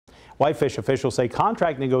Whitefish officials say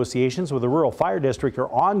contract negotiations with the rural fire district are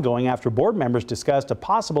ongoing after board members discussed a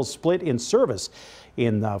possible split in service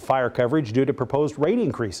in fire coverage due to proposed rate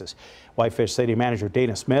increases. Whitefish City Manager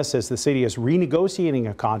Dana Smith says the city is renegotiating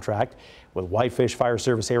a contract with Whitefish Fire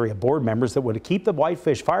Service area board members that would keep the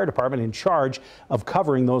Whitefish Fire Department in charge of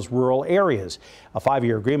covering those rural areas. A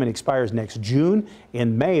 5-year agreement expires next June.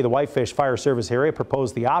 In May, the Whitefish Fire Service area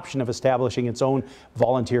proposed the option of establishing its own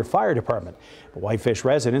volunteer fire department. But Whitefish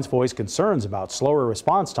residents voiced concerns about slower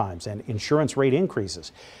response times and insurance rate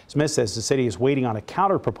increases. Smith says the city is waiting on a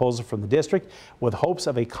counter proposal from the district with hopes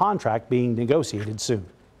of a contract being negotiated soon.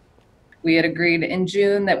 We had agreed in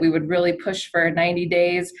June that we would really push for 90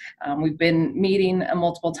 days. We've been meeting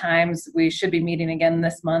multiple times. We should be meeting again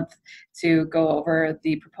this month to go over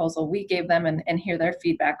the proposal we gave them and hear their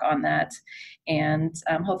feedback on that, and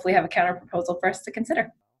hopefully have a counter proposal for us to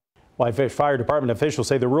consider. Whitefish Fire Department officials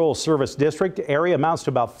say the rural service district area amounts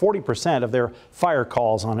to about 40% of their fire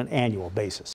calls on an annual basis.